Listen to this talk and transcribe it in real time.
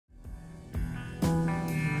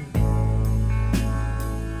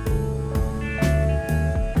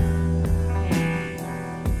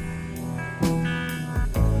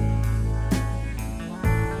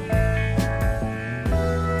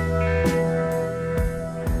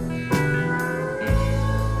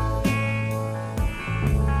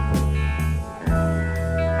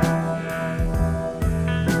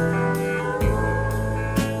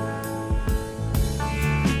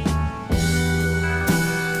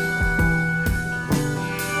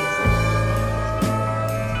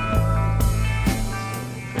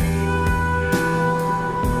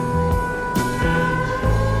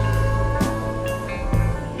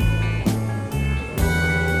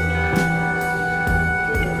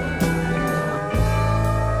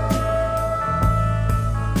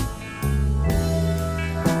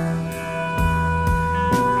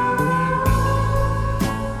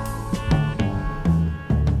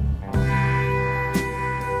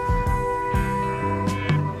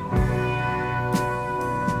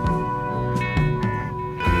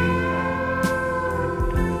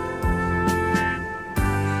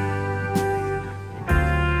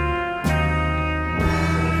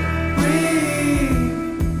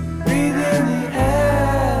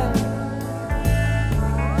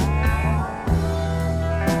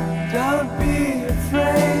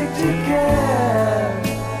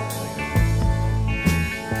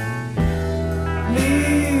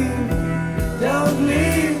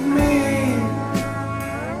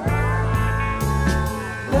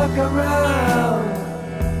around,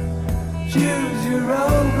 choose your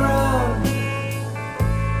own ground.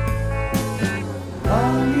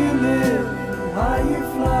 How you live and how you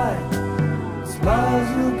fly, smiles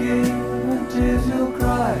you'll give and tears you'll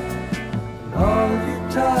cry, and all you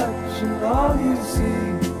touch and all you see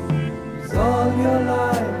is all your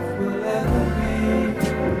life will ever be.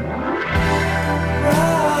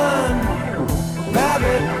 Run,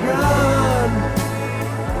 rabbit, run,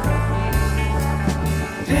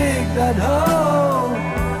 dig that hole,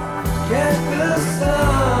 get the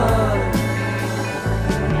sun.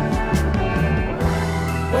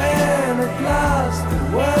 When at last the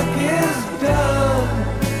work is done,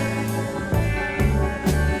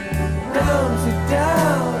 don't sit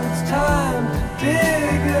down, it's time to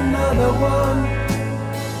dig another one.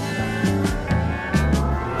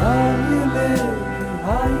 How you live and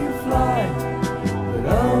how you fly, but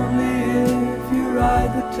only if you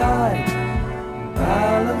ride the tide,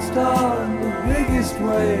 balanced on the biggest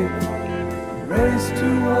wave, race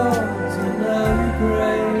toward